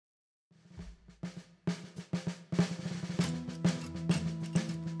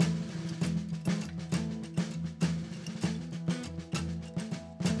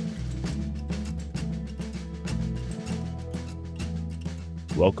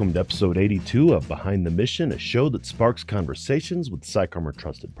Welcome to episode 82 of Behind the Mission, a show that sparks conversations with PsychArmor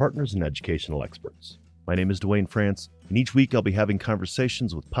trusted partners and educational experts. My name is Dwayne France, and each week I'll be having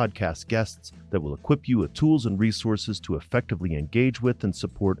conversations with podcast guests that will equip you with tools and resources to effectively engage with and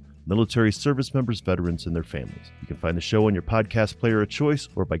support military service members, veterans, and their families. You can find the show on your podcast player of choice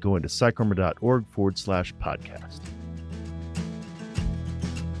or by going to psycharmor.org/podcast.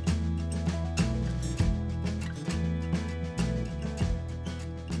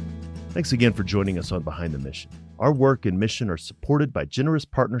 Thanks again for joining us on Behind the Mission. Our work and mission are supported by generous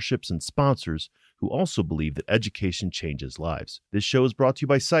partnerships and sponsors who also believe that education changes lives. This show is brought to you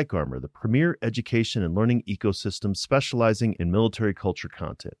by PsychArmor, the premier education and learning ecosystem specializing in military culture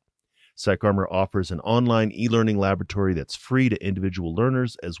content. PsychArmor offers an online e-learning laboratory that's free to individual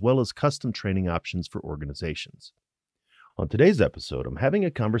learners as well as custom training options for organizations. On today's episode, I'm having a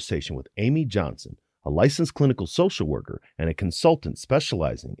conversation with Amy Johnson, a licensed clinical social worker and a consultant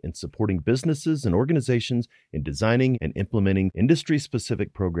specializing in supporting businesses and organizations in designing and implementing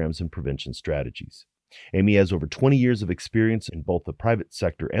industry-specific programs and prevention strategies. Amy has over 20 years of experience in both the private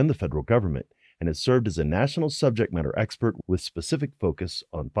sector and the federal government and has served as a national subject matter expert with specific focus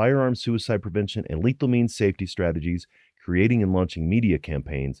on firearm suicide prevention and lethal means safety strategies, creating and launching media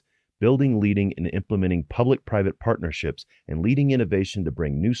campaigns, building, leading, and implementing public-private partnerships, and leading innovation to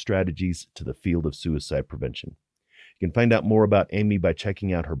bring new strategies to the field of suicide prevention. You can find out more about Amy by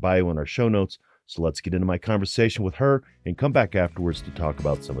checking out her bio in our show notes, so let's get into my conversation with her and come back afterwards to talk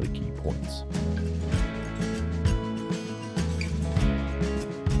about some of the key points.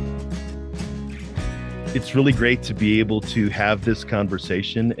 It's really great to be able to have this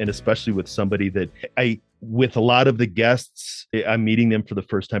conversation, and especially with somebody that with a lot of the guests, I'm meeting them for the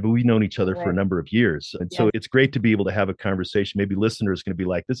first time, but we've known each other for a number of years. And so it's great to be able to have a conversation. Maybe listeners going to be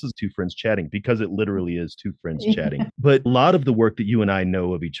like, this is two friends chatting, because it literally is two friends chatting. But a lot of the work that you and I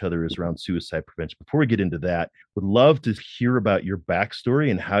know of each other is around suicide prevention. Before we get into that, would love to hear about your backstory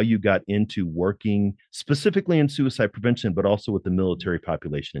and how you got into working specifically in suicide prevention, but also with the military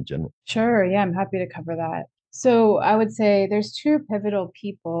population in general. Sure. Yeah, I'm happy to cover that. So I would say there's two pivotal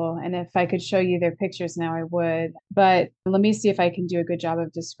people, and if I could show you their pictures now, I would. But let me see if I can do a good job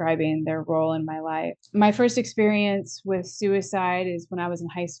of describing their role in my life. My first experience with suicide is when I was in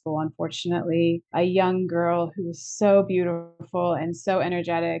high school, unfortunately. A young girl who was so beautiful and so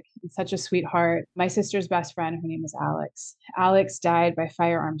energetic and such a sweetheart. My sister's best friend, her name was Alex. Alex died by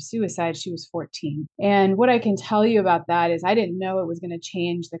firearm suicide. She was 14. And what I can tell you about that is I didn't know it was going to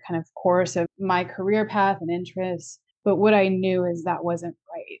change the kind of course of my career path and interests. But what I knew is that wasn't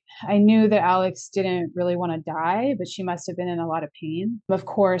right. I knew that Alex didn't really want to die, but she must have been in a lot of pain. Of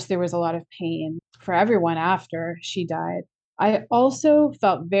course, there was a lot of pain for everyone after she died. I also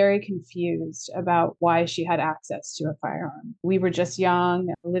felt very confused about why she had access to a firearm. We were just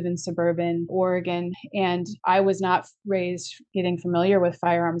young, I live in suburban Oregon, and I was not raised getting familiar with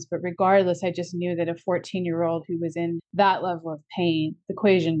firearms. But regardless, I just knew that a 14-year-old who was in that level of pain, the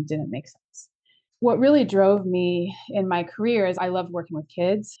equation didn't make sense. What really drove me in my career is I loved working with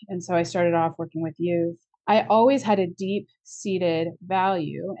kids. And so I started off working with youth. I always had a deep-seated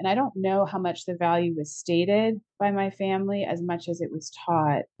value, and I don't know how much the value was stated by my family as much as it was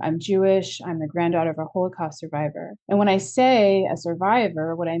taught. I'm Jewish. I'm the granddaughter of a Holocaust survivor. And when I say a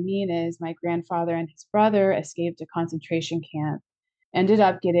survivor, what I mean is my grandfather and his brother escaped a concentration camp, ended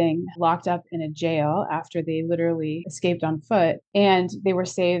up getting locked up in a jail after they literally escaped on foot, and they were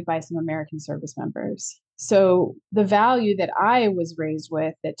saved by some American service members. So the value that I was raised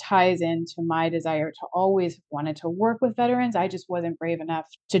with that ties into my desire to always wanted to work with veterans, I just wasn't brave enough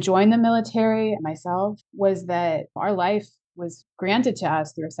to join the military myself, was that our life was granted to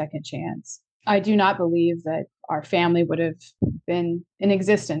us through a second chance. I do not believe that our family would have been in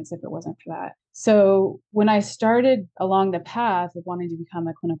existence if it wasn't for that. So when I started along the path of wanting to become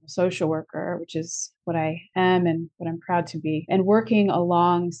a clinical social worker, which is what I am and what I'm proud to be, and working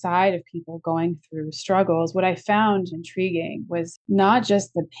alongside of people going through struggles, what I found intriguing was not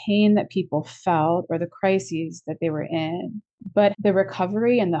just the pain that people felt or the crises that they were in, but the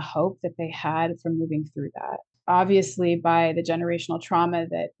recovery and the hope that they had from moving through that. Obviously, by the generational trauma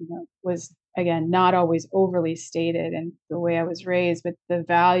that was, again, not always overly stated in the way I was raised, but the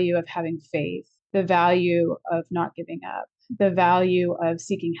value of having faith, the value of not giving up, the value of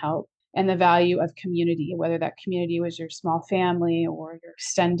seeking help, and the value of community, whether that community was your small family or your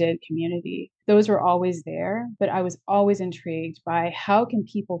extended community. Those were always there, but I was always intrigued by how can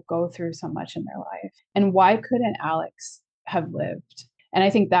people go through so much in their life, and why couldn't Alex have lived? And I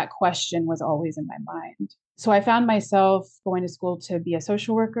think that question was always in my mind. So I found myself going to school to be a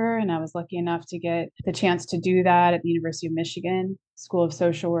social worker, and I was lucky enough to get the chance to do that at the University of Michigan School of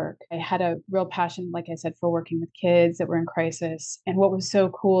Social Work. I had a real passion, like I said, for working with kids that were in crisis. And what was so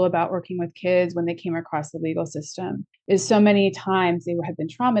cool about working with kids when they came across the legal system is so many times they had been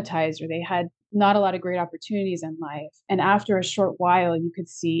traumatized or they had not a lot of great opportunities in life. And after a short while, you could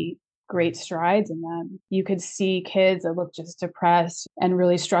see great strides in them. You could see kids that look just depressed and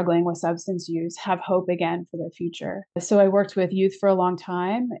really struggling with substance use have hope again for their future. So I worked with youth for a long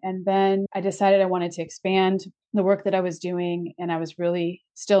time. And then I decided I wanted to expand the work that I was doing. And I was really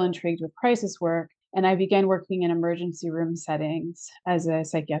still intrigued with crisis work. And I began working in emergency room settings as a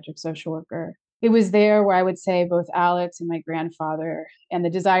psychiatric social worker. It was there where I would say both Alex and my grandfather and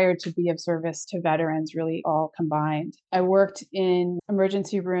the desire to be of service to veterans really all combined. I worked in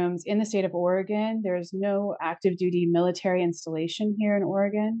emergency rooms in the state of Oregon. There's no active duty military installation here in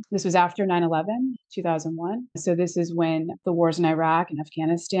Oregon. This was after 9/11, 2001. So this is when the wars in Iraq and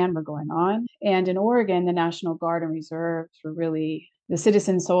Afghanistan were going on. And in Oregon, the National Guard and Reserves were really the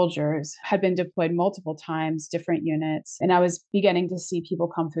citizen soldiers had been deployed multiple times, different units. And I was beginning to see people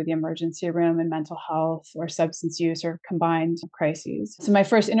come through the emergency room in mental health or substance use or combined crises. So my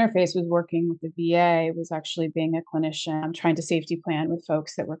first interface was working with the VA, was actually being a clinician, trying to safety plan with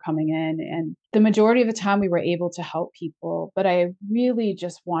folks that were coming in. And the majority of the time we were able to help people, but I really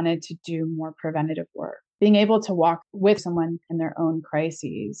just wanted to do more preventative work. Being able to walk with someone in their own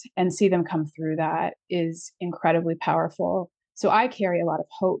crises and see them come through that is incredibly powerful. So I carry a lot of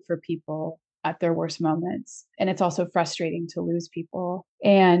hope for people at their worst moments. And it's also frustrating to lose people.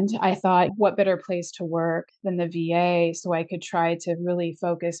 And I thought, what better place to work than the VA so I could try to really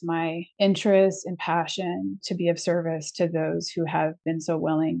focus my interest and passion to be of service to those who have been so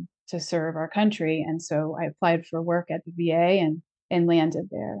willing to serve our country. And so I applied for work at the VA and landed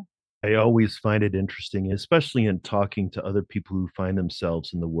there. I always find it interesting, especially in talking to other people who find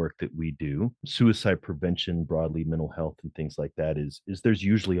themselves in the work that we do. Suicide prevention, broadly, mental health, and things like that is there's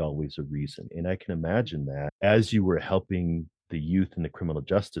usually always a reason. And I can imagine that as you were helping the youth in the criminal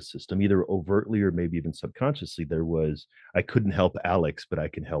justice system, either overtly or maybe even subconsciously, there was, I couldn't help Alex, but I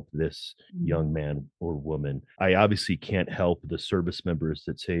can help this young man or woman. I obviously can't help the service members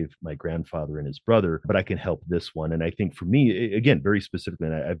that saved my grandfather and his brother, but I can help this one. And I think for me, again, very specifically,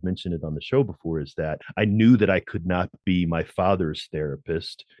 and I've mentioned it on the show before, is that I knew that I could not be my father's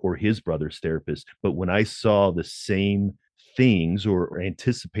therapist or his brother's therapist. But when I saw the same things or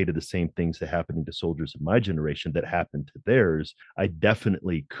anticipated the same things that happening to soldiers of my generation that happened to theirs, I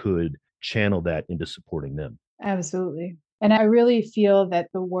definitely could channel that into supporting them. Absolutely. And I really feel that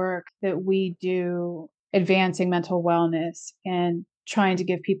the work that we do advancing mental wellness and trying to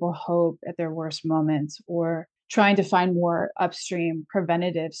give people hope at their worst moments or trying to find more upstream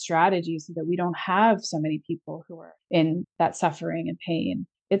preventative strategies so that we don't have so many people who are in that suffering and pain.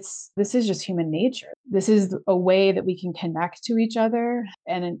 This is just human nature. This is a way that we can connect to each other.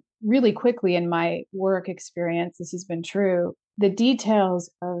 And really quickly in my work experience, this has been true. The details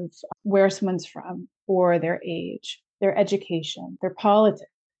of where someone's from or their age, their education, their politics,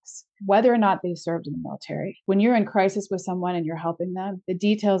 whether or not they served in the military. When you're in crisis with someone and you're helping them, the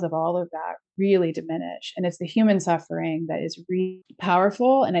details of all of that really diminish. And it's the human suffering that is really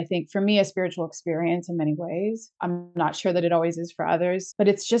powerful. And I think for me, a spiritual experience in many ways. I'm not sure that it always is for others, but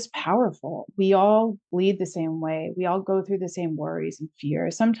it's just powerful. We all bleed the same way. We all go through the same worries and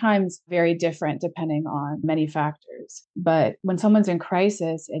fears, sometimes very different depending on many factors. But when someone's in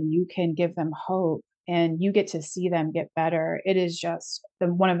crisis and you can give them hope, and you get to see them get better, it is just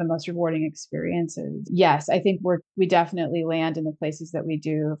one of the most rewarding experiences. Yes, I think we definitely land in the places that we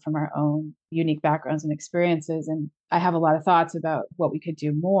do from our own unique backgrounds and experiences. And I have a lot of thoughts about what we could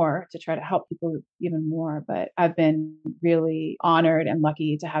do more to try to help people even more. But I've been really honored and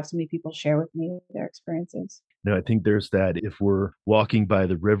lucky to have so many people share with me their experiences. No, I think there's that. If we're walking by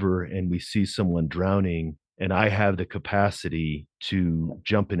the river and we see someone drowning, and I have the capacity to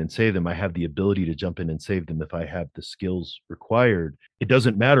jump in and save them, I have the ability to jump in and save them if I have the skills required. It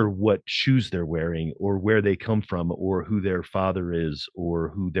doesn't matter what shoes they're wearing or where they come from or who their father is or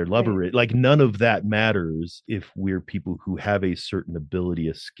who their lover is. Like none of that matters if we're people who have a certain ability,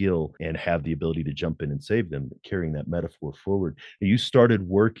 a skill, and have the ability to jump in and save them, carrying that metaphor forward. You started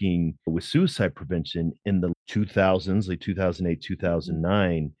working with suicide prevention in the 2000s, like 2008,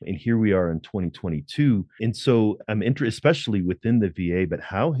 2009, and here we are in 2022. And so I'm interested, especially within the VA, but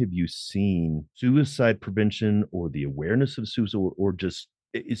how have you seen suicide prevention or the awareness of suicide or just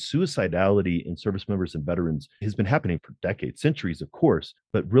suicidality in service members and veterans has been happening for decades, centuries, of course,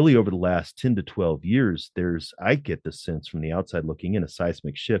 but really over the last 10 to 12 years, I get the sense from the outside looking in, a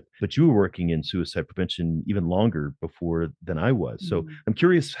seismic shift. But you were working in suicide prevention even longer before than I was. So I'm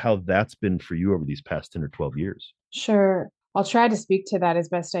curious how that's been for you over these past 10 or 12 years. Sure. I'll try to speak to that as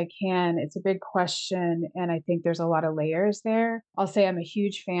best I can. It's a big question, and I think there's a lot of layers there. I'll say I'm a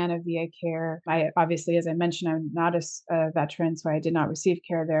huge fan of VA care. I obviously, as I mentioned, I'm not a veteran, so I did not receive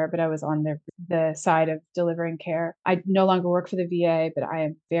care there, but I was on the side of delivering care. I no longer work for the VA, but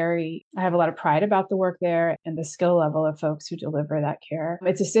I have a lot of pride about the work there and the skill level of folks who deliver that care.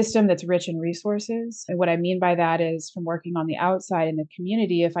 It's a system that's rich in resources. And what I mean by that is from working on the outside in the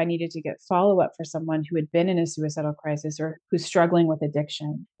community, if I needed to get follow-up for someone who had been in a suicidal crisis or who's struggling with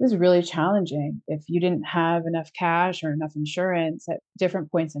addiction. It was really challenging if you didn't have enough cash or enough insurance at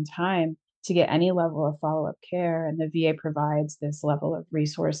different points in time to get any level of follow-up care. And the VA provides this level of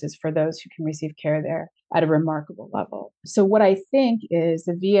resources for those who can receive care there at a remarkable level. So what I think is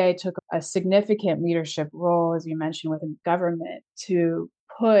the VA took a significant leadership role, as you mentioned, within government to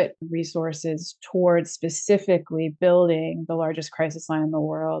put resources towards specifically building the largest crisis line in the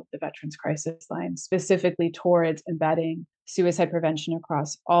world, the Veterans Crisis Line, specifically towards embedding suicide prevention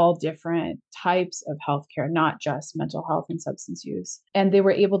across all different types of healthcare, not just mental health and substance use. And they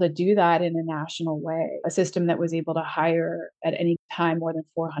were able to do that in a national way, a system that was able to hire at any time more than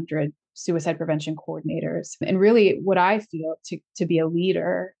 400 suicide prevention coordinators. And really what I feel to be a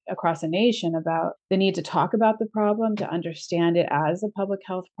leader across a nation about the need to talk about the problem, to understand it as a public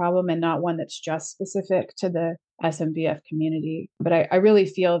health problem and not one that's just specific to the SMVF community. But I really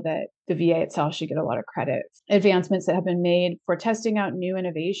feel that the VA itself should get a lot of credit. Advancements that have been made for testing out new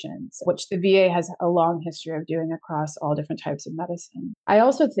innovations, which the VA has a long history of doing across all different types of medicine. I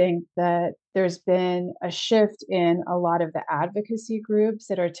also think that there's been a shift in a lot of the advocacy groups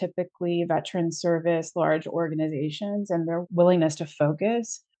that are typically veteran service, large organizations, and their willingness to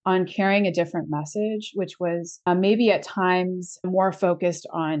focus on carrying a different message, which was maybe at times more focused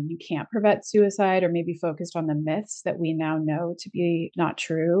on you can't prevent suicide, or maybe focused on the myths that we now know to be not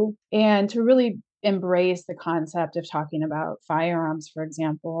true, and to really embrace the concept of talking about firearms, for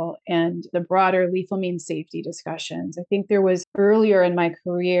example, and the broader lethal means safety discussions. I think there was earlier in my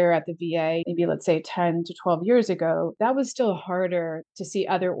career at the VA, maybe let's say 10 to 12 years ago, that was still harder to see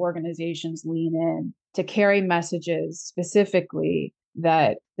other organizations lean in to carry messages specifically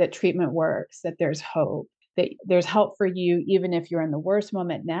that treatment works, that there's hope, that there's help for you, even if you're in the worst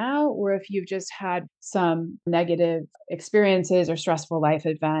moment now, or if you've just had some negative experiences or stressful life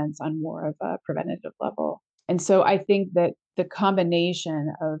events on more of a preventative level. And so I think that the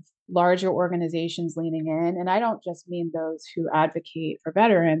combination of larger organizations leaning in, and I don't just mean those who advocate for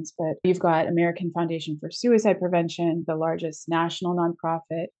veterans, but you've got American Foundation for Suicide Prevention, the largest national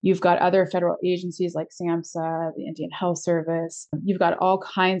nonprofit. You've got other federal agencies like SAMHSA, the Indian Health Service. You've got all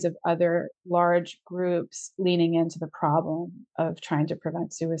kinds of other large groups leaning into the problem of trying to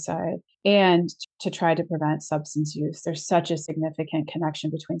prevent suicide and to try to prevent substance use. There's such a significant connection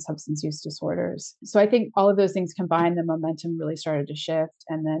between substance use disorders. So I think all of those things combined, the momentum really started to shift.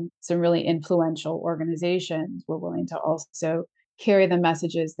 And then some really influential organizations were willing to also carry the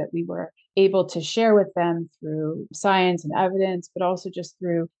messages that we were able to share with them through science and evidence, but also just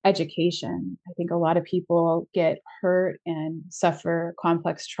through education. I think a lot of people get hurt and suffer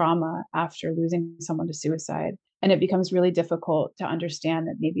complex trauma after losing someone to suicide. And it becomes really difficult to understand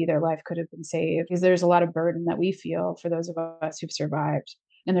that maybe their life could have been saved, because there's a lot of burden that we feel for those of us who've survived.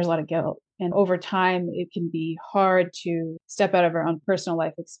 And there's a lot of guilt. And over time, it can be hard to step out of our own personal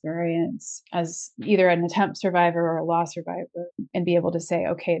life experience as either an attempt survivor or a loss survivor and be able to say,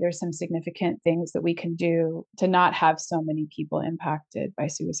 okay, there's some significant things that we can do to not have so many people impacted by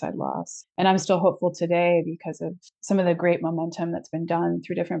suicide loss. And I'm still hopeful today because of some of the great momentum that's been done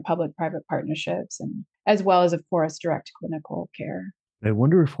through different public-private partnerships, and as well as, of course, direct clinical care. I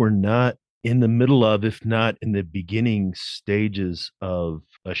wonder if we're not in the middle of, if not in the beginning stages of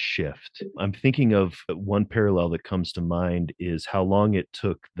a shift. I'm thinking of one parallel that comes to mind is how long it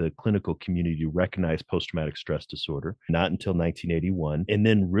took the clinical community to recognize post-traumatic stress disorder, not until 1981. And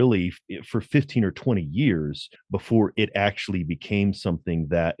then really for 15 or 20 years before it actually became something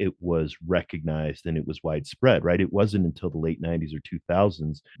that it was recognized and it was widespread, right? It wasn't until the late 90s or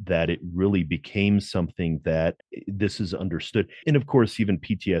 2000s that it really became something that this is understood. And of course, even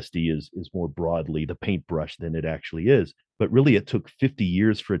PTSD is more broadly the paintbrush than it actually is. But really, it took 50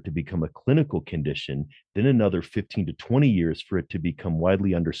 years for it to become a clinical condition, then another 15 to 20 years for it to become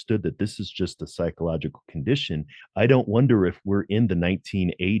widely understood that this is just a psychological condition. I don't wonder if we're in the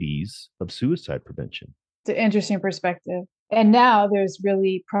 1980s of suicide prevention. It's an interesting perspective. And now there's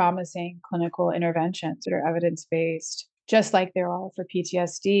really promising clinical interventions that are evidence based, just like there are for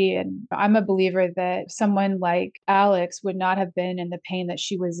PTSD. And I'm a believer that someone like Alex would not have been in the pain that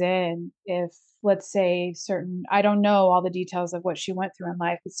she was in if, let's say, I don't know all the details of what she went through in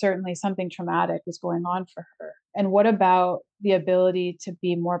life, but certainly something traumatic was going on for her. And what about the ability to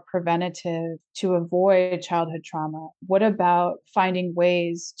be more preventative to avoid childhood trauma? What about finding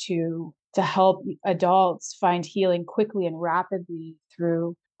ways to help adults find healing quickly and rapidly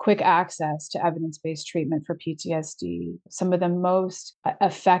through quick access to evidence-based treatment for PTSD? Some of the most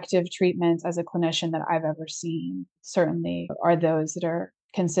effective treatments as a clinician that I've ever seen certainly are those that are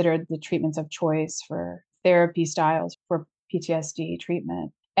considered the treatments of choice for therapy styles for PTSD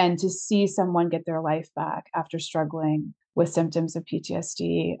treatment. And to see someone get their life back after struggling with symptoms of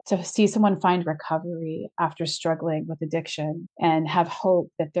PTSD, to see someone find recovery after struggling with addiction and have hope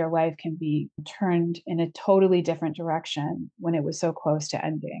that their life can be turned in a totally different direction when it was so close to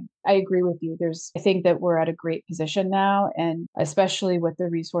ending. I agree with you. I think that we're at a great position now, and especially with the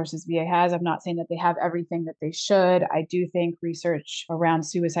resources VA has. I'm not saying that they have everything that they should. I do think research around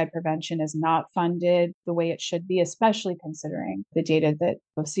suicide prevention is not funded the way it should be, especially considering the data that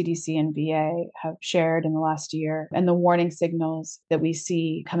both CDC and VA have shared in the last year and the warning signals that we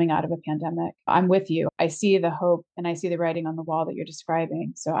see coming out of a pandemic. I'm with you. I see the hope and I see the writing on the wall that you're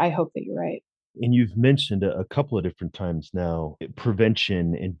describing. So I hope that you're right. And you've mentioned a couple of different times now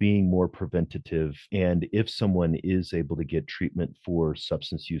prevention and being more preventative. And if someone is able to get treatment for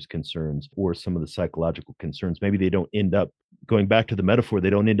substance use concerns or some of the psychological concerns, maybe they don't end up going back to the metaphor, they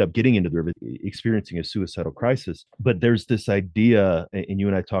don't end up getting into the river, experiencing a suicidal crisis. But there's this idea, and you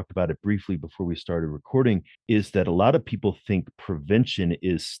and I talked about it briefly before we started recording, is that a lot of people think prevention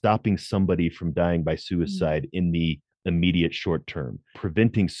is stopping somebody from dying by suicide in the immediate short term.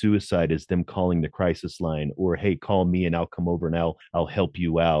 Preventing suicide is them calling the crisis line or, hey, call me and I'll come over and I'll help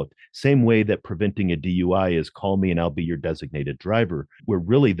you out. Same way that preventing a DUI is call me and I'll be your designated driver, where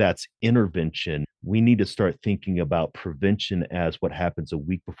really that's intervention. We need to start thinking about prevention as what happens a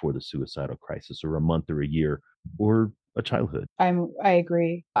week before the suicidal crisis or a month or a year or a childhood. I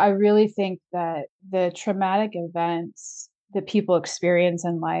agree. I really think that the traumatic events that people experience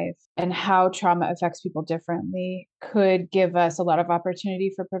in life and how trauma affects people differently could give us a lot of opportunity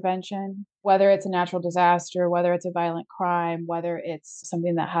for prevention, whether it's a natural disaster, whether it's a violent crime, whether it's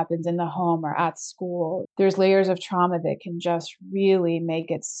something that happens in the home or at school. There's layers of trauma that can just really make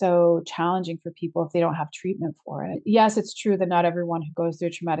it so challenging for people if they don't have treatment for it. Yes, it's true that not everyone who goes through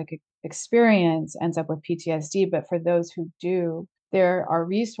a traumatic experience ends up with PTSD, but for those who do, there are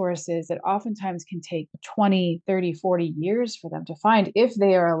resources that oftentimes can take 20, 30, 40 years for them to find if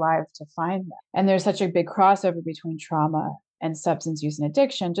they are alive to find them. And there's such a big crossover between trauma and substance use and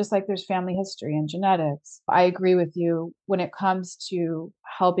addiction, just like there's family history and genetics. I agree with you when it comes to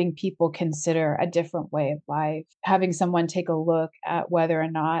helping people consider a different way of life, having someone take a look at whether or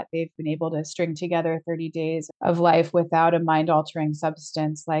not they've been able to string together 30 days of life without a mind-altering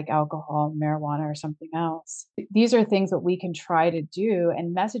substance like alcohol, marijuana, or something else. These are things that we can try to do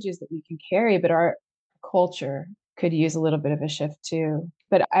and messages that we can carry, but our culture could use a little bit of a shift too.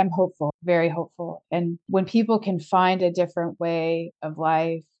 But I'm hopeful, very hopeful. And when people can find a different way of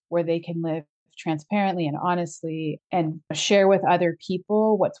life where they can live transparently and honestly and share with other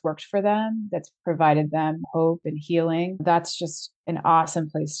people what's worked for them, that's provided them hope and healing, that's just an awesome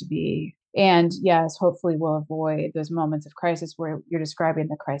place to be. And yes, hopefully we'll avoid those moments of crisis where you're describing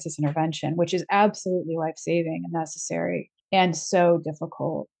the crisis intervention, which is absolutely life-saving and necessary and so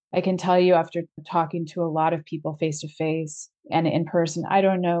difficult. I can tell you after talking to a lot of people face to face and in person, I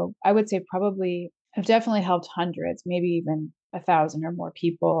don't know, I would say probably have definitely helped hundreds, maybe even 1,000 or more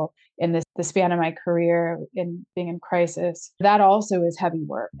people in the span of my career in being in crisis. That also is heavy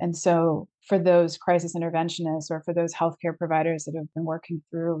work. And so for those crisis interventionists or for those healthcare providers that have been working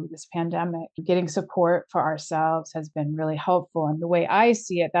through this pandemic, getting support for ourselves has been really helpful. And the way I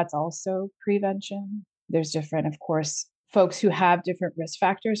see it, that's also prevention. There's different, of course, folks who have different risk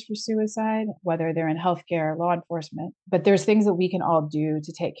factors for suicide, whether they're in healthcare or law enforcement. But there's things that we can all do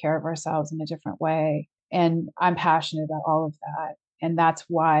to take care of ourselves in a different way. And I'm passionate about all of that. And that's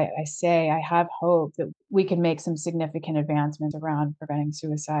why I say I have hope that we can make some significant advancements around preventing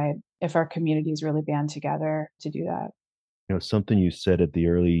suicide if our communities really band together to do that. You know, something you said at the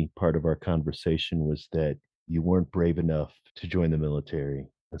early part of our conversation was that you weren't brave enough to join the military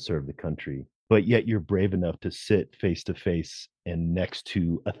and serve the country. but yet you're brave enough to sit face to face and next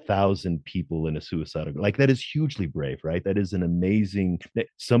to 1,000 people in a suicidal, like that is hugely brave, right? That is an amazing,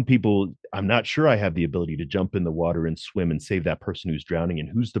 some people, I'm not sure I have the ability to jump in the water and swim and save that person who's drowning, and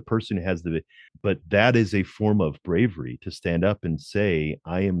who's the person who has but that is a form of bravery to stand up and say,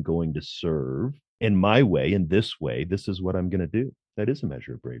 I am going to serve in my way, in this way, this is what I'm going to do. That is a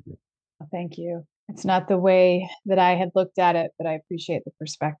measure of bravery. Thank you. It's not the way that I had looked at it, but I appreciate the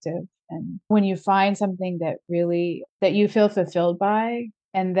perspective. And when you find something that really, that you feel fulfilled by,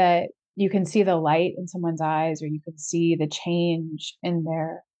 and that you can see the light in someone's eyes, or you can see the change in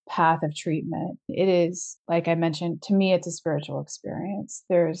their path of treatment, it is, like I mentioned, to me, it's a spiritual experience.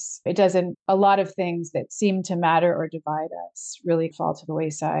 A lot of things that seem to matter or divide us really fall to the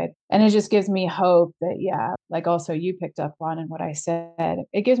wayside. And it just gives me hope that, yeah, like also you picked up on and what I said,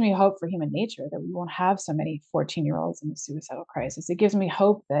 it gives me hope for human nature that we won't have so many 14-year-olds in a suicidal crisis. It gives me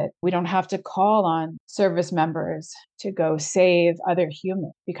hope that we don't have to call on service members to go save other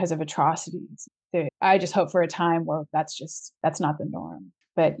humans because of atrocities. I just hope for a time where that's not the norm.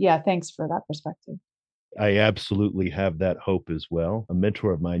 But yeah, thanks for that perspective. I absolutely have that hope as well. A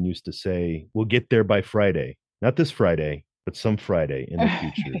mentor of mine used to say, we'll get there by Friday, not this Friday, but some Friday in the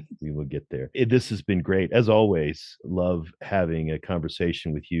future, we will get there. This has been great. As always, love having a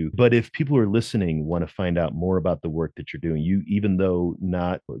conversation with you. But if people are listening, want to find out more about the work that you're doing, you, even though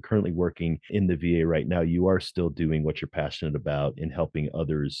not currently working in the VA right now, you are still doing what you're passionate about in helping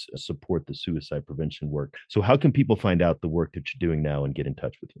others support the suicide prevention work. So how can people find out the work that you're doing now and get in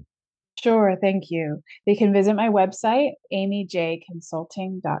touch with you? Sure, thank you. They can visit my website,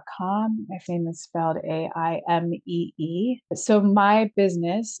 amyjconsulting.com. My name is spelled AIMEE. So my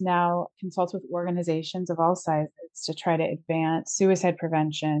business now consults with organizations of all sizes to try to advance suicide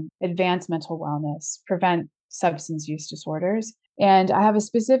prevention, advance mental wellness, prevent substance use disorders. And I have a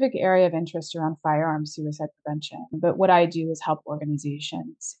specific area of interest around firearm suicide prevention. But what I do is help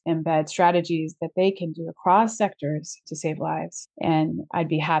organizations embed strategies that they can do across sectors to save lives. And I'd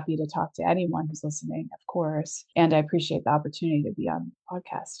be happy to talk to anyone who's listening, of course. And I appreciate the opportunity to be on the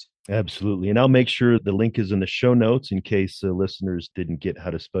podcast. Absolutely. And I'll make sure the link is in the show notes in case listeners didn't get how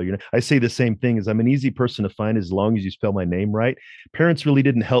to spell your name. I say the same thing, as I'm an easy person to find as long as you spell my name right. Parents really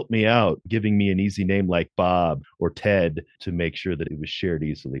didn't help me out giving me an easy name like Bob or Ted to make sure that it was shared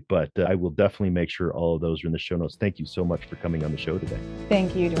easily. But I will definitely make sure all of those are in the show notes. Thank you so much for coming on the show today.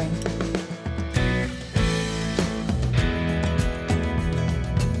 Thank you, Dwayne.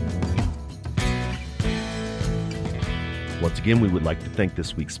 Once again, we would like to thank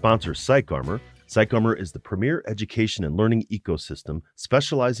this week's sponsor, PsychArmor. PsychArmor is the premier education and learning ecosystem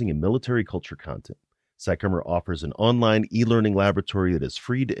specializing in military culture content. PsychArmor offers an online e-learning laboratory that is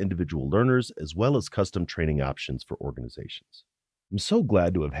free to individual learners as well as custom training options for organizations. I'm so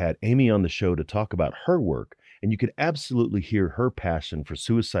glad to have had Amy on the show to talk about her work, and you could absolutely hear her passion for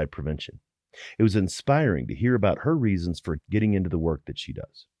suicide prevention. It was inspiring to hear about her reasons for getting into the work that she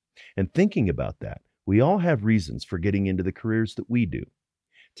does. And thinking about that, we all have reasons for getting into the careers that we do.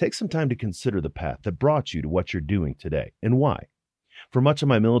 Take some time to consider the path that brought you to what you're doing today and why. For much of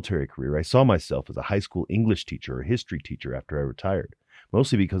my military career, I saw myself as a high school English teacher or history teacher after I retired,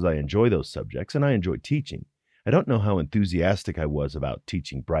 mostly because I enjoy those subjects and I enjoy teaching. I don't know how enthusiastic I was about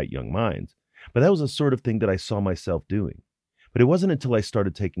teaching bright young minds, but that was the sort of thing that I saw myself doing. But it wasn't until I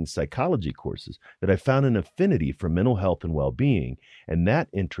started taking psychology courses that I found an affinity for mental health and well-being, and that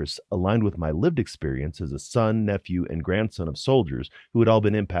interest aligned with my lived experience as a son, nephew, and grandson of soldiers who had all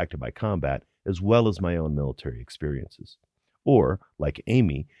been impacted by combat, as well as my own military experiences. Or, like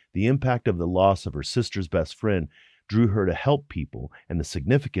Amy, the impact of the loss of her sister's best friend drew her to help people, and the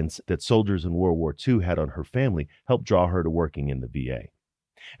significance that soldiers in World War II had on her family helped draw her to working in the VA.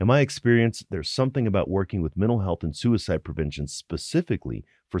 In my experience, there's something about working with mental health and suicide prevention specifically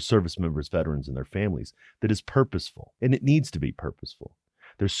for service members, veterans, and their families that is purposeful, and it needs to be purposeful.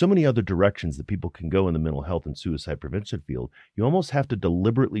 There's so many other directions that people can go in the mental health and suicide prevention field, you almost have to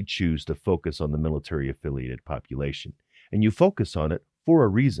deliberately choose to focus on the military-affiliated population. And you focus on it for a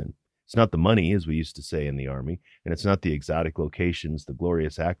reason. It's not the money, as we used to say in the Army, and it's not the exotic locations, the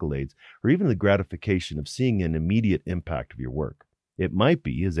glorious accolades, or even the gratification of seeing an immediate impact of your work. It might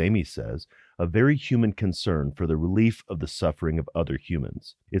be, as Amy says, a very human concern for the relief of the suffering of other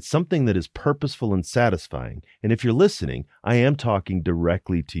humans. It's something that is purposeful and satisfying, and if you're listening, I am talking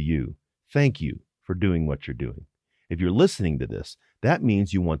directly to you. Thank you for doing what you're doing. If you're listening to this, that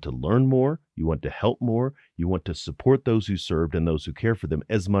means you want to learn more, you want to help more, you want to support those who served and those who care for them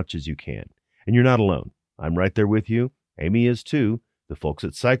as much as you can. And you're not alone. I'm right there with you. Amy is too. The folks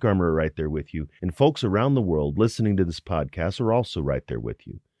at PsychArmor are right there with you, and folks around the world listening to this podcast are also right there with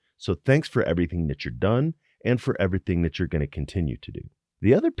you. So thanks for everything that you're done and for everything that you're going to continue to do.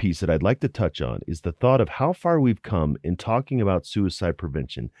 The other piece that I'd like to touch on is the thought of how far we've come in talking about suicide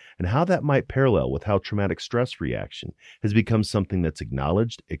prevention and how that might parallel with how traumatic stress reaction has become something that's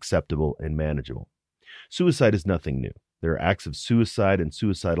acknowledged, acceptable, and manageable. Suicide is nothing new. There are acts of suicide and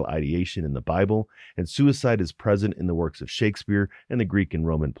suicidal ideation in the Bible, and suicide is present in the works of Shakespeare and the Greek and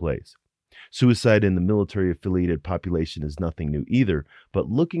Roman plays. Suicide in the military-affiliated population is nothing new either, but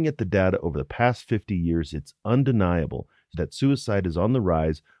looking at the data over the past 50 years, it's undeniable that suicide is on the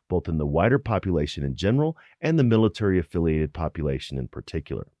rise both in the wider population in general and the military-affiliated population in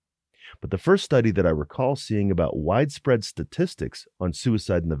particular. But the first study that I recall seeing about widespread statistics on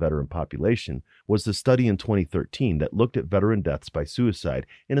suicide in the veteran population was the study in 2013 that looked at veteran deaths by suicide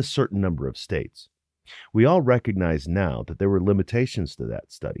in a certain number of states. We all recognize now that there were limitations to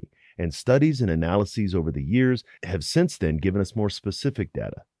that study, and studies and analyses over the years have since then given us more specific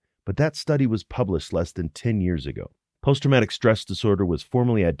data. But that study was published less than 10 years ago. Post-traumatic stress disorder was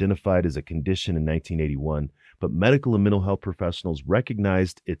formally identified as a condition in 1981, but medical and mental health professionals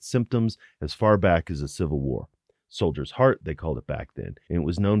recognized its symptoms as far back as the Civil War. Soldier's heart, they called it back then, and it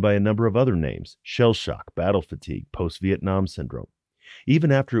was known by a number of other names: shell shock, battle fatigue, post-Vietnam syndrome.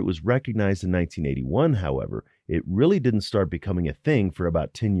 Even after it was recognized in 1981, however, it really didn't start becoming a thing for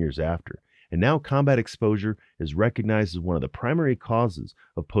about 10 years after, and now combat exposure is recognized as one of the primary causes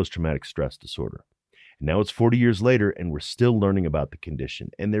of post-traumatic stress disorder. And now it's 40 years later, and we're still learning about the condition,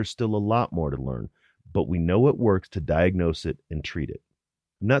 and there's still a lot more to learn, but we know it works to diagnose it and treat it.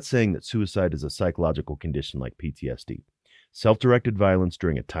 I'm not saying that suicide is a psychological condition like PTSD. Self-directed violence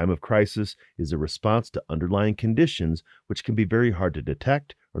during a time of crisis is a response to underlying conditions which can be very hard to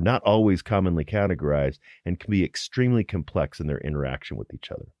detect or not always commonly categorized and can be extremely complex in their interaction with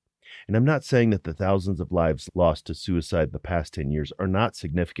each other. And I'm not saying that the thousands of lives lost to suicide in the past 10 years are not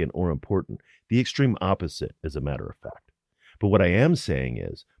significant or important. The extreme opposite, as a matter of fact. But what I am saying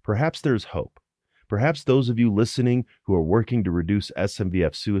is, perhaps there's hope. Perhaps those of you listening who are working to reduce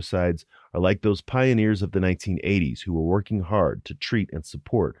SMVF suicides are like those pioneers of the 1980s who were working hard to treat and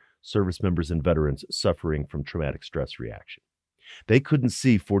support service members and veterans suffering from traumatic stress reaction. They couldn't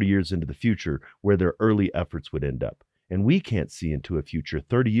see 40 years into the future where their early efforts would end up. And we can't see into a future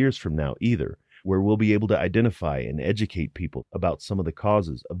 30 years from now either, where we'll be able to identify and educate people about some of the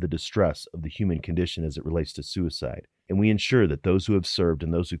causes of the distress of the human condition as it relates to suicide. And we ensure that those who have served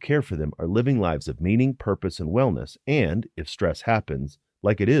and those who care for them are living lives of meaning, purpose, and wellness. And if stress happens,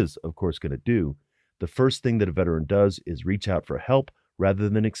 like it is, of course, going to do, the first thing that a veteran does is reach out for help rather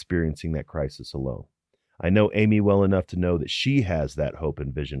than experiencing that crisis alone. I know Amy well enough to know that she has that hope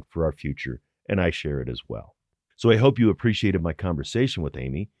and vision for our future, and I share it as well. So I hope you appreciated my conversation with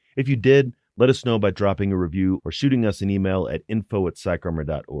Amy. If you did, let us know by dropping a review or shooting us an email at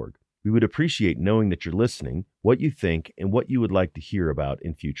info@psycharmor.org. We would appreciate knowing that you're listening, what you think, and what you would like to hear about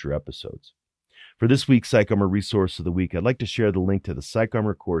in future episodes. For this week's PsychArmor Resource of the Week, I'd like to share the link to the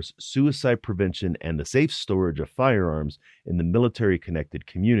PsychArmor course, Suicide Prevention and the Safe Storage of Firearms in the Military-Connected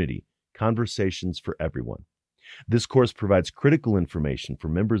Community, Conversations for Everyone. This course provides critical information for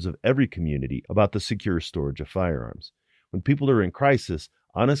members of every community about the secure storage of firearms. When people are in crisis,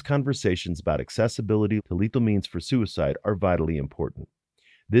 honest conversations about accessibility to lethal means for suicide are vitally important.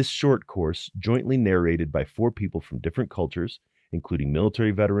 This short course, jointly narrated by 4 people from different cultures, including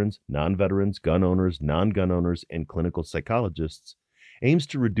military veterans, non-veterans, gun owners, non-gun owners, and clinical psychologists, aims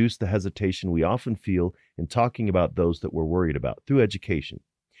to reduce the hesitation we often feel in talking about those that we're worried about through education.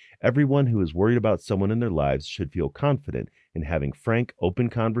 Everyone who is worried about someone in their lives should feel confident in having frank, open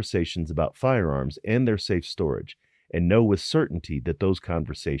conversations about firearms and their safe storage, and know with certainty that those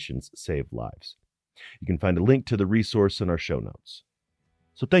conversations save lives. You can find a link to the resource in our show notes.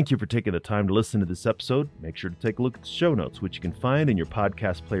 So thank you for taking the time to listen to this episode. Make sure to take a look at the show notes, which you can find in your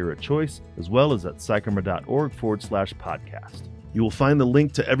podcast player of choice, as well as at psycharmor.org/podcast. You will find the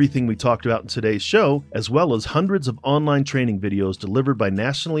link to everything we talked about in today's show, as well as hundreds of online training videos delivered by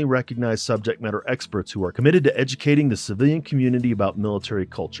nationally recognized subject matter experts who are committed to educating the civilian community about military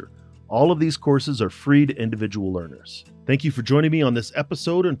culture. All of these courses are free to individual learners. Thank you for joining me on this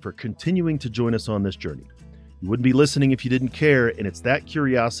episode and for continuing to join us on this journey. You wouldn't be listening if you didn't care, and it's that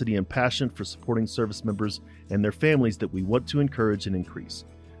curiosity and passion for supporting service members and their families that we want to encourage and increase.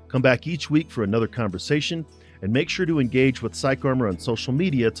 Come back each week for another conversation, and make sure to engage with PsychArmor on social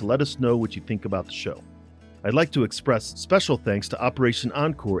media to let us know what you think about the show. I'd like to express special thanks to Operation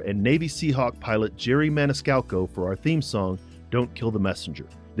Encore and Navy Seahawk pilot Jerry Maniscalco for our theme song, Don't Kill the Messenger.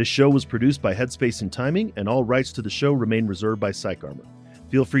 This show was produced by Headspace and Timing, and all rights to the show remain reserved by PsychArmor.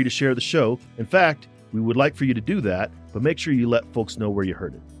 Feel free to share the show. In fact, we would like for you to do that, but make sure you let folks know where you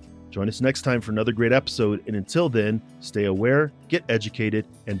heard it. Join us next time for another great episode. And until then, stay aware, get educated,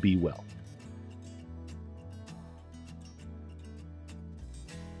 and be well.